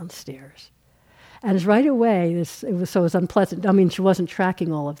walking downstairs. And it's right away, it was unpleasant. I mean, she wasn't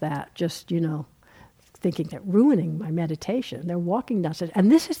tracking all of that, just, thinking they're ruining my meditation. They're walking downstairs.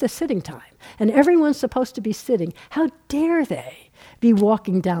 And this is the sitting time. And everyone's supposed to be sitting. How dare they be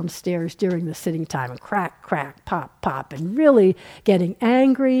walking downstairs during the sitting time and crack, crack, pop, pop, and really getting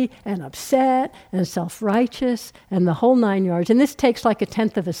angry and upset and self-righteous and the whole 9 yards. And this takes like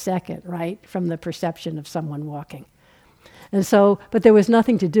 1/10 of a second, right, from the perception of someone walking. And so, but there was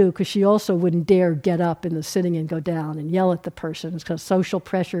nothing to do because she also wouldn't dare get up in the sitting and go down and yell at the person because social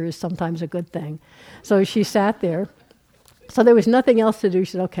pressure is sometimes a good thing. So she sat there. So there was nothing else to do.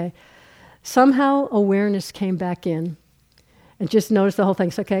 She said, okay. Somehow awareness came back in and just noticed the whole thing.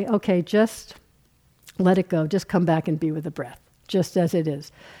 So, okay, just let it go. Just come back and be with the breath, just as it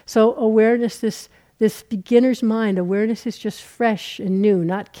is. So awareness, this beginner's mind, awareness is just fresh and new,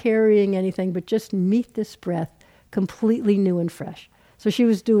 not carrying anything, but just meet this breath, completely new and fresh. So she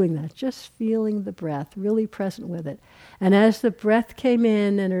was doing that, just feeling the breath, really present with it. And as the breath came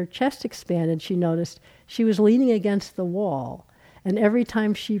in and her chest expanded, she noticed she was leaning against the wall. And every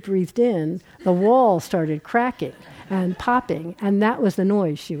time she breathed in, the wall started cracking and popping, and that was the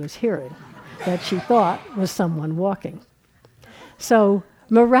noise she was hearing, that she thought was someone walking. So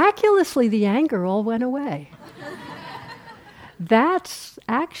miraculously, the anger all went away. That's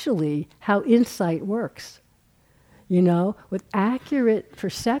actually how insight works. With accurate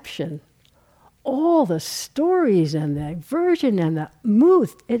perception, all the stories and the aversion and the mood,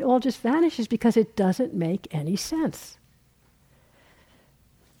 it all just vanishes because it doesn't make any sense.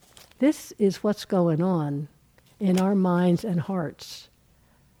 This is what's going on in our minds and hearts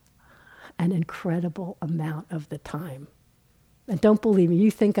an incredible amount of the time. And don't believe me, you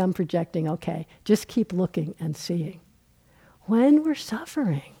think I'm projecting, okay, just keep looking and seeing. When we're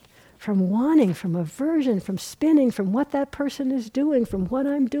suffering, from wanting, from aversion, from spinning, from what that person is doing, from what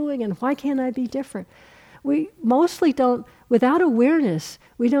I'm doing, and why can't I be different? We mostly don't, without awareness,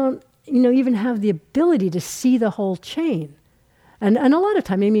 we don't, even have the ability to see the whole chain. And a lot of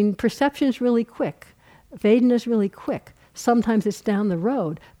time, perception is really quick. Vedanā is really quick. Sometimes it's down the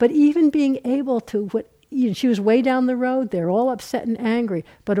road. But even being able to, she was way down the road, they're all upset and angry,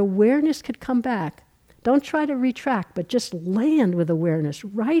 but awareness could come back. Don't try to retract, but just land with awareness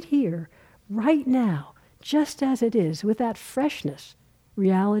right here, right now, just as it is. With that freshness,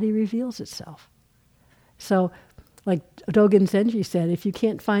 reality reveals itself. So, like Dogen Zenji said, if you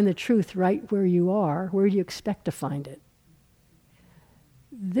can't find the truth right where you are, where do you expect to find it?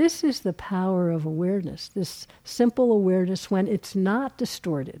 This is the power of awareness, this simple awareness when it's not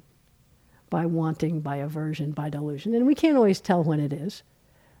distorted by wanting, by aversion, by delusion. And we can't always tell when it is,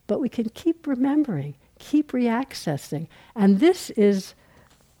 but we can keep remembering, keep reaccessing. And this is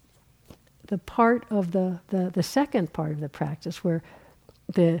the part of the second part of the practice where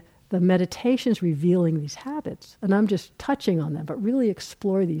the meditation's revealing these habits. And I'm just touching on them, but really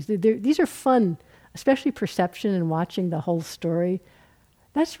explore these. These are fun, especially perception and watching the whole story.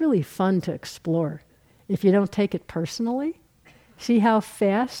 That's really fun to explore if you don't take it personally. See how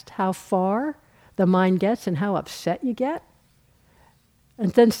fast, how far the mind gets and how upset you get.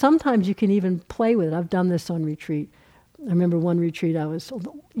 And then sometimes you can even play with it. I've done this on retreat. I remember one retreat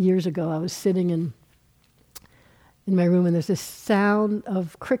years ago, I was sitting in my room and there's this sound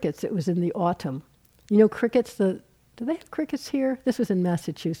of crickets. It was in the autumn. Crickets, do they have crickets here? This was in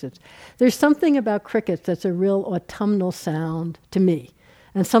Massachusetts. There's something about crickets that's a real autumnal sound to me.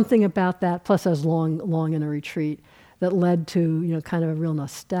 And something about that, plus I was long in a retreat, that led to, kind of a real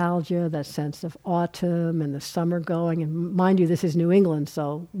nostalgia, that sense of autumn and the summer going. And mind you, this is New England,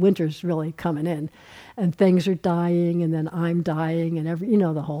 so winter's really coming in. And things are dying, and then I'm dying, and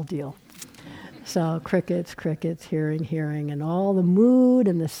the whole deal. So crickets, hearing, and all the mood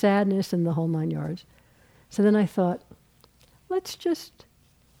and the sadness and the whole 9 yards. So then I thought, let's just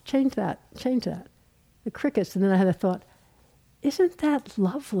change that. The crickets. And then I had a thought, isn't that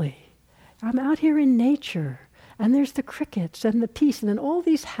lovely? I'm out here in nature, and there's the crickets and the peace, and then all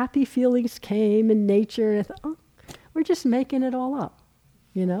these happy feelings came in nature. And I thought, oh, we're just making it all up,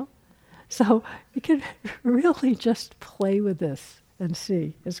 you know? So you can really just play with this and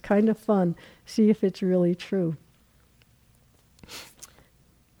see. It's kind of fun. See if it's really true.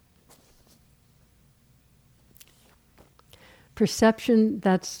 Perception,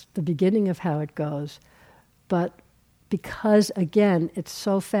 that's the beginning of how it goes. But because, again, it's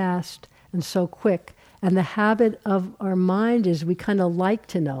so fast and so quick, and the habit of our mind is we kind of like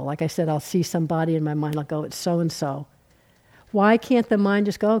to know. Like I said, I'll see somebody in my mind, I'll go, it's so-and-so. Why can't the mind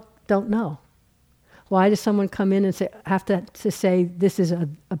just go, don't know? Why does someone come in and have to say, this is a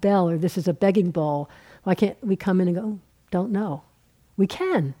bell or this is a begging bowl? Why can't we come in and go, oh, don't know? We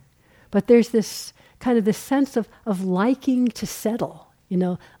can. But there's this kind of this sense of liking to settle, you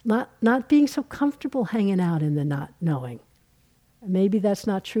know, not being so comfortable hanging out in the not knowing. Maybe that's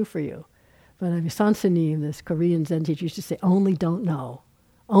not true for you. But I mean, Sañña, this Korean Zen teacher, used to say, only don't know.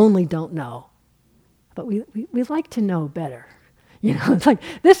 Only don't know. But we like to know better. You know, it's like,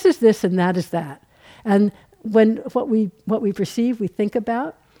 this is this and that is that. And when what we perceive, we think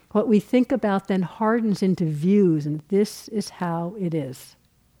about, what we think about then hardens into views, and this is how it is.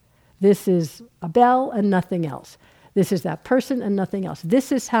 This is a bell and nothing else. This is that person and nothing else.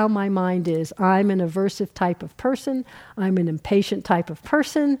 This is how my mind is. I'm an aversive type of person. I'm an impatient type of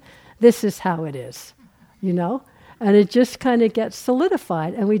person. This is how it is, you know? And it just kind of gets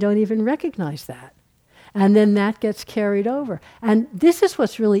solidified, and we don't even recognize that. And then that gets carried over. And this is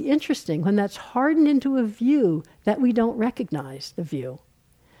what's really interesting, when that's hardened into a view that we don't recognize the view.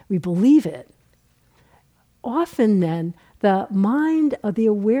 We believe it. Often then, the mind, the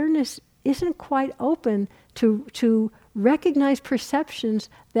awareness isn't quite open to recognize perceptions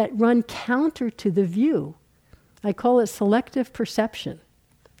that run counter to the view. I call it selective perception.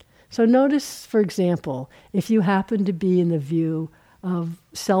 So notice, for example, if you happen to be in the view of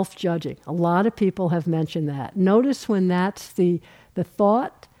self-judging. A lot of people have mentioned that. Notice when that's the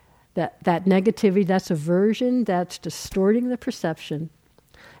thought, that negativity, that's aversion, that's distorting the perception.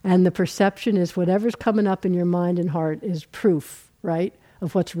 And the perception is whatever's coming up in your mind and heart is proof, right,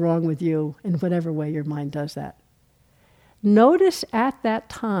 of what's wrong with you in whatever way your mind does that. Notice at that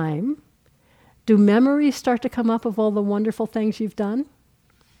time, do memories start to come up of all the wonderful things you've done?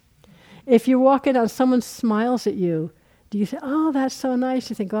 If you're walking out, someone smiles at you, do you say, oh, that's so nice?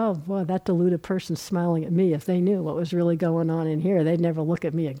 You think, oh, boy, that deluded person's smiling at me. If they knew what was really going on in here, they'd never look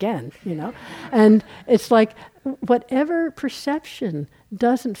at me again, you know? And it's like, whatever perception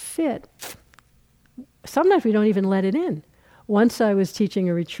doesn't fit, sometimes we don't even let it in. Once I was teaching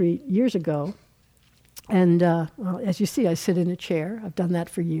a retreat years ago, and well, as you see, I sit in a chair. I've done that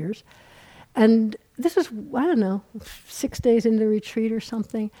for years. And this was, I don't know, 6 days into the retreat or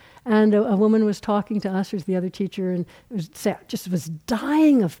something. And a woman was talking to us, who's the other teacher, and just was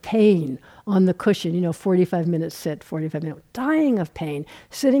dying of pain on the cushion, you know, 45 minutes sit, 45 minutes, dying of pain,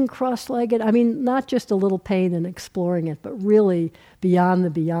 sitting cross-legged. I mean, not just a little pain and exploring it, but really beyond the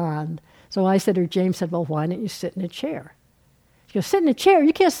beyond. So I said, or James said, well, why don't you sit in a chair? She goes, sit in a chair?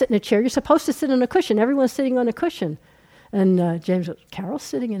 You can't sit in a chair. You're supposed to sit on a cushion. Everyone's sitting on a cushion. And James goes, Carol's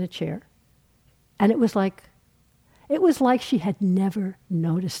sitting in a chair. And it was like she had never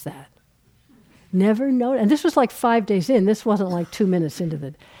noticed that. Never noticed. And this was like 5 days in. This wasn't like 2 minutes into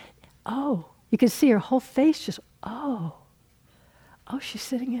the, oh, you could see her whole face just, oh, she's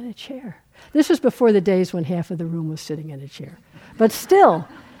sitting in a chair. This was before the days when half of the room was sitting in a chair. But still,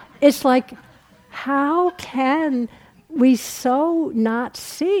 it's like, how can we so not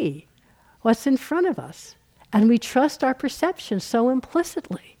see what's in front of us? And we trust our perception so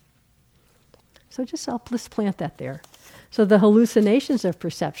implicitly. So let's plant that there. So the hallucinations of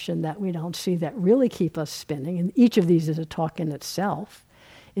perception that we don't see that really keep us spinning, and each of these is a talk in itself,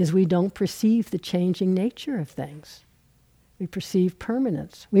 is we don't perceive the changing nature of things. We perceive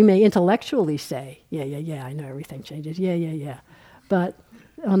permanence. We may intellectually say, yeah, I know everything changes, yeah. But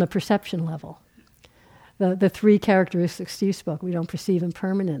on a perception level, the 3 characteristics Steve spoke, we don't perceive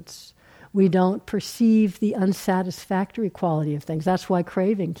impermanence. We don't perceive the unsatisfactory quality of things. That's why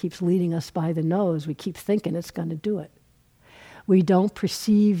craving keeps leading us by the nose. We keep thinking it's going to do it. We don't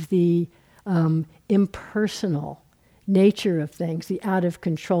perceive the impersonal nature of things, the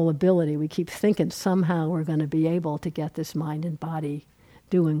out-of-controllability. We keep thinking somehow we're going to be able to get this mind and body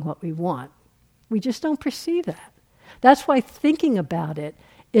doing what we want. We just don't perceive that. That's why thinking about it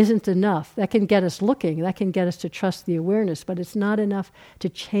isn't enough. That can get us looking, that can get us to trust the awareness, but it's not enough to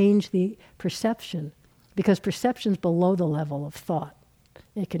change the perception, because perception's below the level of thought.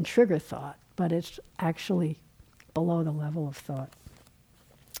 It can trigger thought, but it's actually below the level of thought.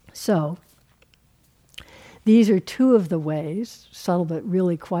 So, these are two of the ways, subtle but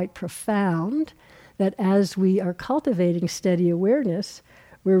really quite profound, that as we are cultivating steady awareness,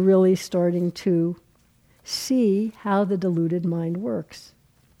 we're really starting to see how the deluded mind works.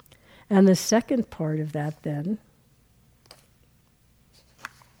 And the second part of that then,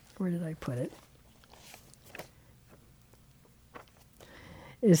 where did I put it?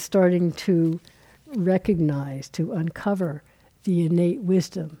 Is starting to recognize, to uncover the innate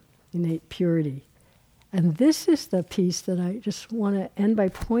wisdom, innate purity. And this is the piece that I just want to end by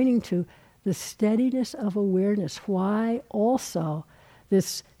pointing to, the steadiness of awareness. Why also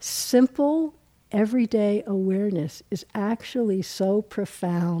this simple, everyday awareness is actually so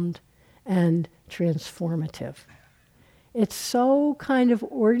profound and transformative. It's so kind of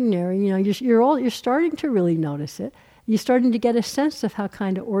ordinary. You know, you're starting to really notice it. You're starting to get a sense of how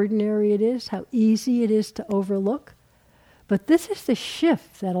kind of ordinary it is, how easy it is to overlook. But this is the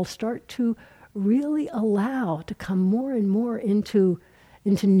shift that'll start to really allow to come more and more into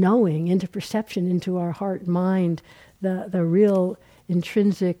knowing, into perception, into our heart, mind, the real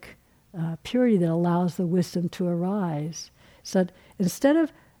intrinsic purity that allows the wisdom to arise. So instead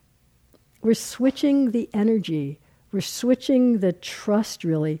of, we're switching the energy, we're switching the trust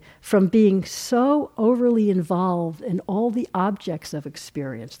really from being so overly involved in all the objects of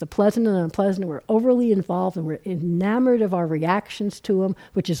experience, the pleasant and unpleasant. We're overly involved and we're enamored of our reactions to them,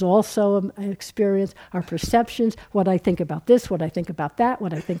 which is also an experience, our perceptions, what I think about this, what I think about that,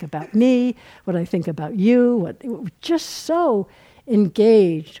 what I think about me, what I think about you. We're just so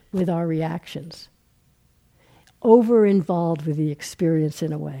engaged with our reactions, over-involved with the experience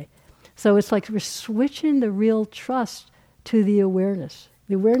in a way. So it's like we're switching the real trust to the awareness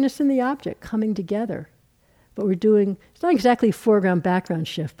and the object coming together. But we're doing, it's not exactly foreground, background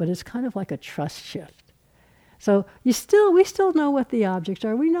shift, but it's kind of like a trust shift. So we still know what the objects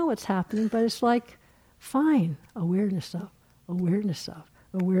are, we know what's happening, but it's like, fine, awareness of.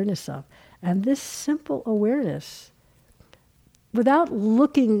 And this simple awareness, without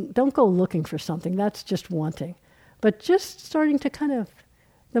looking, don't go looking for something, that's just wanting. But just starting to kind of,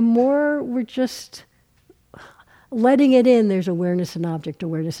 the more we're just letting it in, there's awareness and object,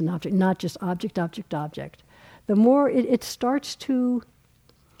 not just object. The more it starts to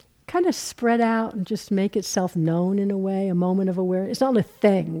kind of spread out and just make itself known in a way, a moment of awareness. It's not a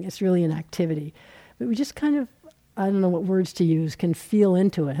thing, it's really an activity. But we just kind of, I don't know what words to use, can feel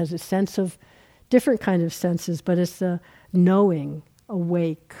into it. It has a sense of, different kind of senses, but it's a knowing,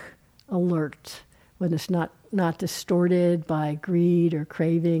 awake, alert, when it's not distorted by greed or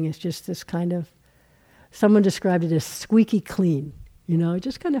craving. It's just this kind of, someone described it as squeaky clean. You know,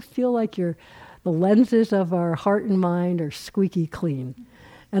 just kind of feel like the lenses of our heart and mind are squeaky clean.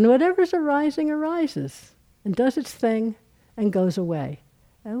 And whatever's arising arises and does its thing and goes away.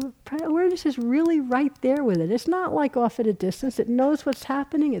 And awareness is really right there with it. It's not like off at a distance. It knows what's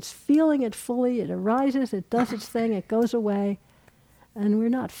happening. It's feeling it fully. It arises. It does its thing. It goes away. And we're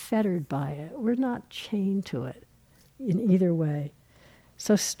not fettered by it. We're not chained to it in either way.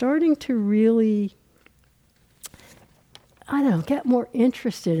 So starting to really, get more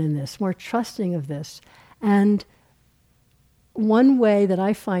interested in this, more trusting of this. And one way that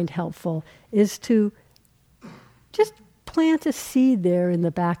I find helpful is to just plant a seed there in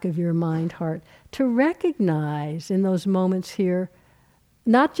the back of your mind, heart, to recognize in those moments here,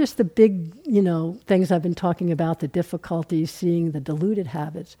 not just the big, things I've been talking about, the difficulties, seeing the deluded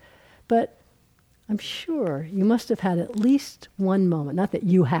habits, but I'm sure you must have had at least one moment, not that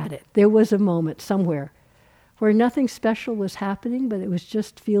you had it, there was a moment somewhere where nothing special was happening, but it was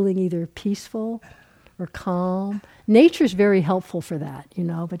just feeling either peaceful or calm. Nature's very helpful for that,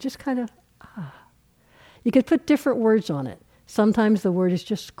 but just kind of, You could put different words on it. Sometimes the word is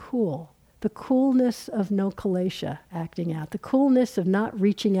just cool. The coolness of no kilesha acting out. The coolness of not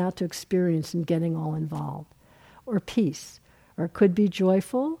reaching out to experience and getting all involved. Or peace. Or it could be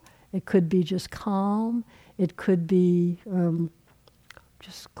joyful. It could be just calm. It could be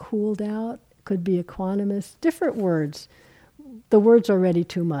just cooled out. It could be equanimous. Different words. The word's already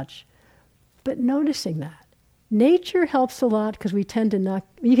too much. But noticing that. Nature helps a lot because we tend to not,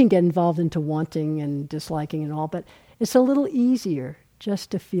 you can get involved into wanting and disliking and all, but it's a little easier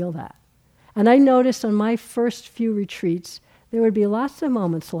just to feel that. And I noticed on my first few retreats, there would be lots of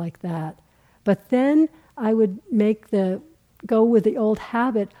moments like that. But then I would go with the old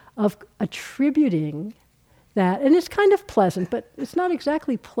habit of attributing that, and it's kind of pleasant, but it's not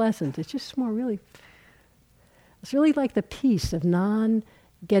exactly pleasant. It's just it's really like the peace of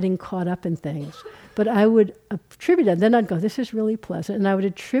getting caught up in things. But I would attribute it, then I'd go, this is really pleasant, and I would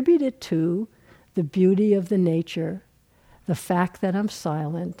attribute it to the beauty of the nature, the fact that I'm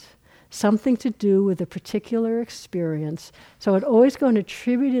silent, something to do with a particular experience. So it's always going to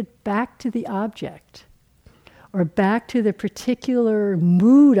attribute it back to the object or back to the particular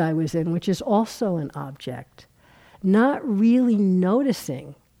mood I was in, which is also an object. Not really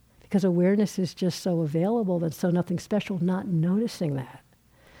noticing, because awareness is just so available, that's so nothing special, not noticing that.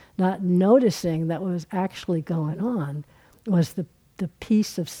 Not noticing that what was actually going on was the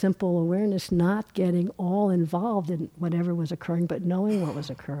piece of simple awareness, not getting all involved in whatever was occurring, but knowing what was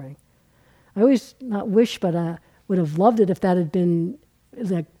occurring. I always not wish, but I would have loved it if that had been,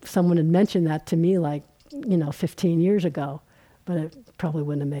 like someone had mentioned that to me 15 years ago, but it probably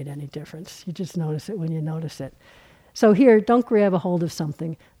wouldn't have made any difference. You just notice it when you notice it. So here, don't grab a hold of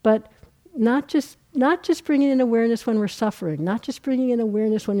something, but not just bringing in awareness when we're suffering, not just bringing in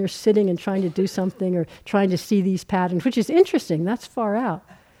awareness when you're sitting and trying to do something or trying to see these patterns, which is interesting, that's far out.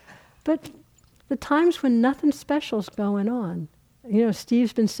 But the times when nothing special's going on,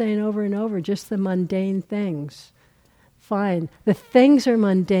 Steve's been saying over and over, just the mundane things. Fine, the things are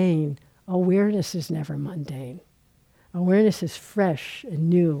mundane. Awareness is never mundane. Awareness is fresh and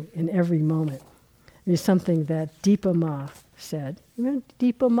new in every moment. It is something that Deepa Ma said. Remember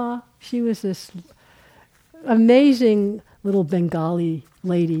Deepa Ma? She was this amazing little Bengali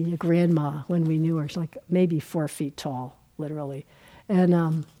lady, a grandma when we knew her. She's like maybe 4 feet tall, literally.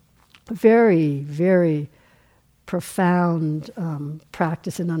 And very, very profound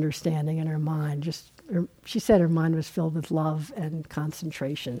practice and understanding in her mind. She said her mind was filled with love and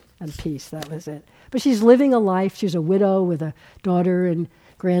concentration and peace. That was it. But she's living a life. She's a widow with a daughter and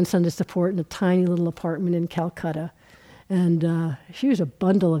grandson to support in a tiny little apartment in Calcutta. And she was a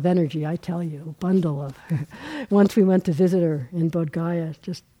bundle of energy, I tell you, a bundle of... Once we went to visit her in Bodh Gaya,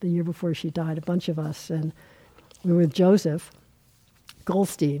 just the year before she died, a bunch of us, and we were with Joseph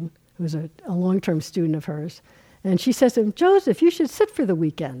Goldstein, who was a long-term student of hers. And she says to him, Joseph, you should sit for the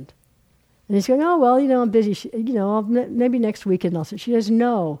weekend. And he's going, oh, well, I'm busy. Maybe next weekend I'll sit. She says,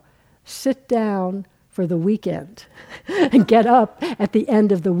 no, sit down for the weekend and get up at the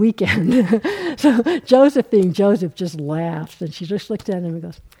end of the weekend. So Joseph, being Joseph, just laughs. And she just looked at him and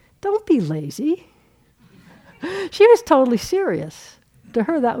goes, don't be lazy. She was totally serious. To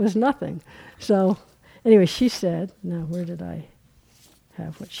her, that was nothing. So anyway, she said, now where did I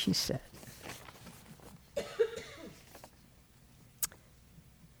have what she said?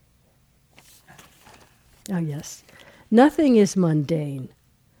 Oh, yes. Nothing is mundane.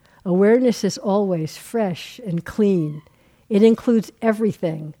 Awareness is always fresh and clean. It includes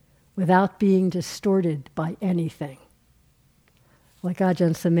everything without being distorted by anything. Like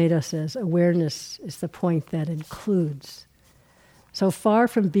Ajahn Sumedho says, awareness is the point that includes. So far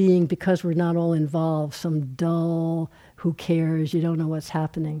from being, because we're not all involved, some dull, who cares, you don't know what's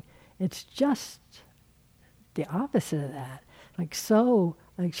happening. It's just the opposite of that.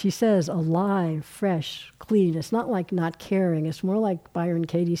 Like she says, alive, fresh, clean. It's not like not caring. It's more like Byron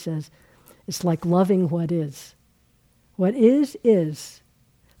Katie says, it's like loving what is. What is.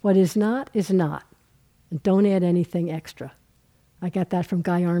 What is not. And don't add anything extra. I got that from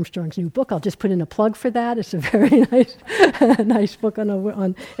Guy Armstrong's new book. I'll just put in a plug for that. It's a very nice book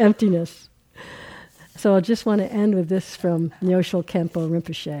on emptiness. So I just want to end with this from Nyoshul Khenpo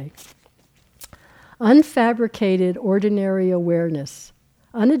Rinpoche. Unfabricated ordinary awareness,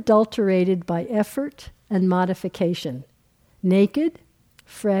 unadulterated by effort and modification, naked,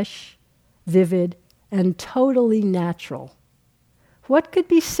 fresh, vivid, and totally natural. What could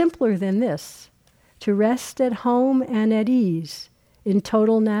be simpler than this? To rest at home and at ease in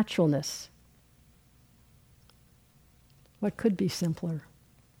total naturalness. What could be simpler?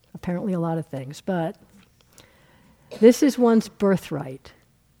 Apparently a lot of things, but this is one's birthright,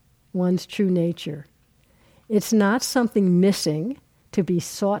 one's true nature. It's not something missing to be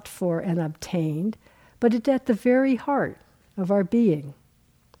sought for and obtained, but it's at the very heart of our being.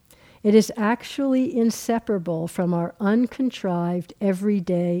 It is actually inseparable from our uncontrived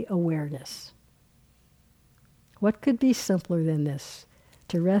everyday awareness. What could be simpler than this?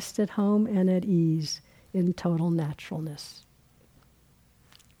 To rest at home and at ease in total naturalness.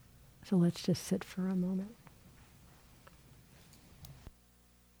 So let's just sit for a moment.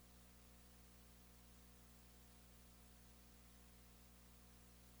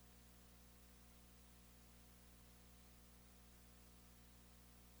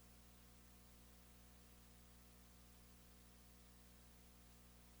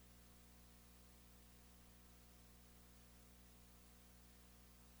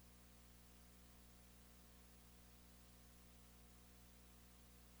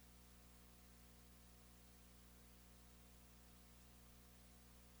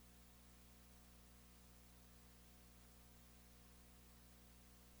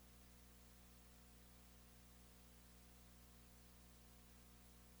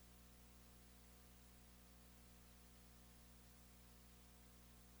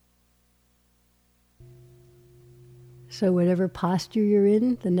 So whatever posture you're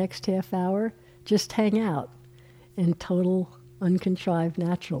in the next half hour, just hang out in total uncontrived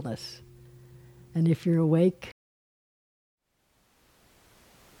naturalness. And if you're awake...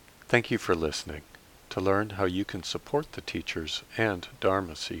 Thank you for listening. To learn how you can support the teachers and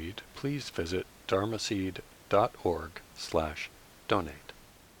Dharma Seed, please visit dharmaseed.org/donate.